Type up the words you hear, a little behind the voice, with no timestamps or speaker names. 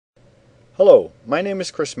Hello, my name is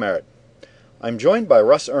Chris Merritt. I'm joined by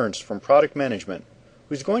Russ Ernst from Product Management,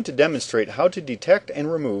 who's going to demonstrate how to detect and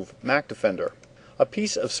remove Mac Defender, a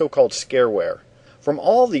piece of so-called scareware, from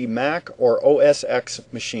all the Mac or OS X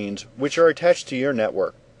machines which are attached to your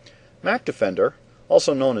network. Mac Defender,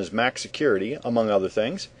 also known as Mac Security, among other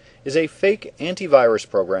things, is a fake antivirus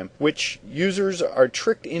program which users are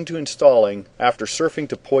tricked into installing after surfing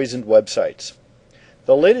to poisoned websites.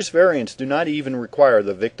 The latest variants do not even require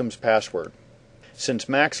the victim's password. Since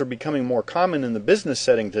Macs are becoming more common in the business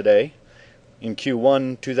setting today, in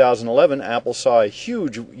Q1 2011 Apple saw a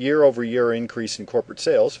huge year-over-year increase in corporate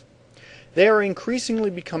sales, they are increasingly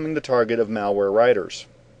becoming the target of malware writers.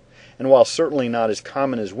 And while certainly not as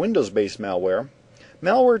common as Windows-based malware,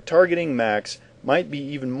 malware targeting Macs might be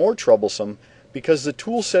even more troublesome because the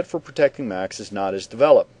tool set for protecting Macs is not as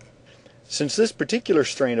developed. Since this particular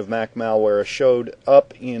strain of Mac malware showed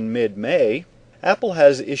up in mid-May, Apple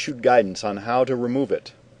has issued guidance on how to remove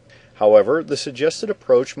it. However, the suggested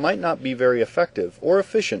approach might not be very effective or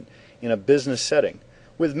efficient in a business setting,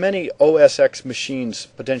 with many OS X machines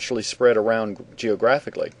potentially spread around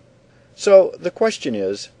geographically. So the question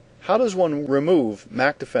is, how does one remove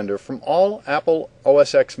Mac Defender from all Apple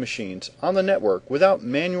OS X machines on the network without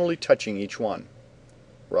manually touching each one?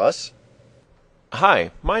 Russ?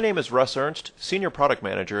 Hi, my name is Russ Ernst, Senior Product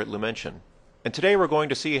Manager at Lumension, and today we're going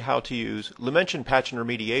to see how to use Lumension Patch and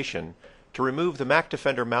Remediation to remove the Mac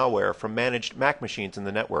Defender malware from managed Mac machines in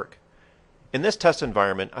the network. In this test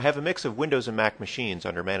environment, I have a mix of Windows and Mac machines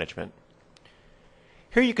under management.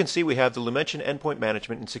 Here you can see we have the Lumension Endpoint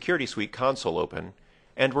Management and Security Suite console open,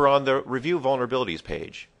 and we're on the Review Vulnerabilities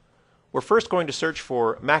page. We're first going to search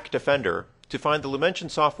for Mac Defender to find the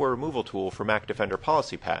Lumension software removal tool for Mac Defender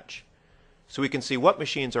Policy Patch, so we can see what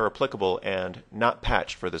machines are applicable and not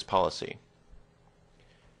patched for this policy.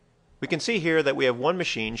 We can see here that we have one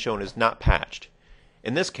machine shown as not patched.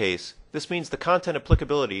 In this case, this means the content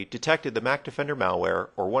applicability detected the Mac Defender malware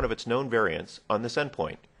or one of its known variants on this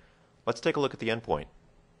endpoint. Let's take a look at the endpoint.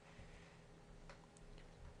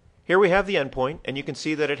 Here we have the endpoint, and you can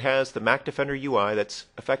see that it has the Mac Defender UI that's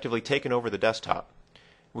effectively taken over the desktop.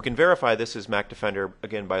 We can verify this is Mac Defender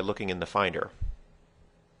again by looking in the Finder.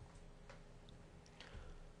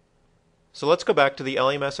 So let's go back to the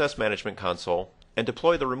LMSS Management Console and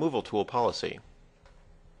deploy the removal tool policy.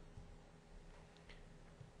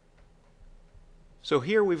 So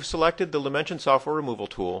here we've selected the Lumension software removal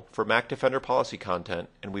tool for Mac Defender policy content,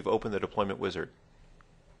 and we've opened the deployment wizard.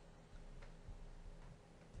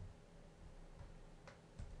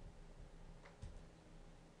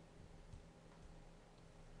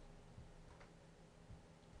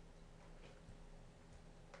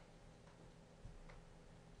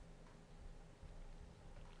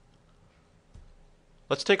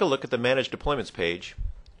 Let's take a look at the Manage Deployments page,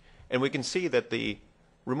 and we can see that the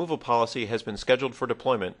removal policy has been scheduled for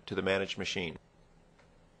deployment to the managed machine.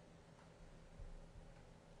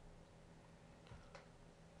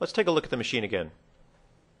 Let's take a look at the machine again.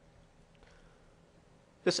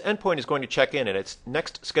 This endpoint is going to check in at its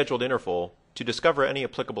next scheduled interval to discover any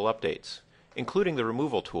applicable updates, including the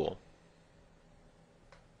removal tool.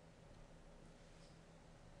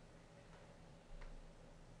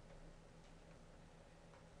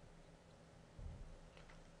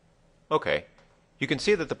 Okay, you can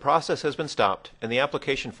see that the process has been stopped and the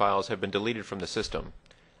application files have been deleted from the system,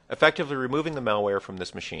 effectively removing the malware from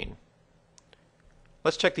this machine.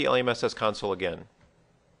 Let's check the LMSS console again.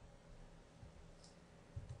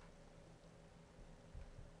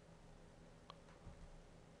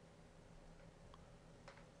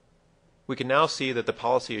 We can now see that the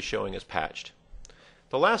policy is showing as patched.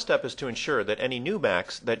 The last step is to ensure that any new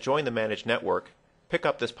Macs that join the managed network pick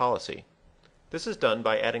up this policy. This is done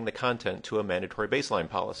by adding the content to a mandatory baseline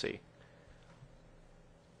policy.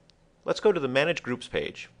 Let's go to the Manage Groups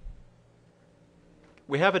page.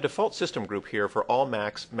 We have a default system group here for all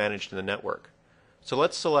Macs managed in the network. So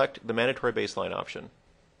let's select the mandatory baseline option.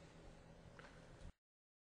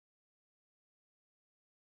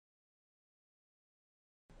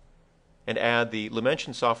 And add the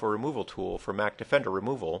Lumension software removal tool for Mac Defender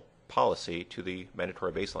removal policy to the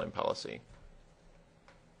mandatory baseline policy.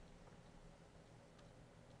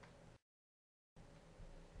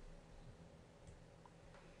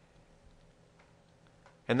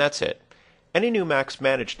 And that's it. Any new Macs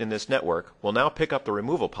managed in this network will now pick up the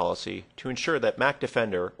removal policy to ensure that Mac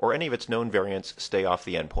Defender or any of its known variants stay off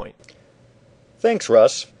the endpoint. Thanks,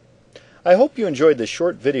 Russ. I hope you enjoyed this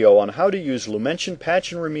short video on how to use Lumension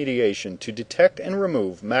Patch and Remediation to detect and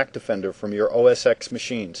remove Mac Defender from your OS X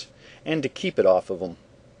machines, and to keep it off of them.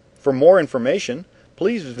 For more information,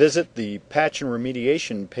 please visit the Patch and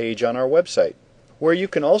Remediation page on our website, where you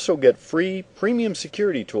can also get free premium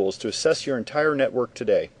security tools to assess your entire network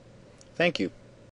today. Thank you.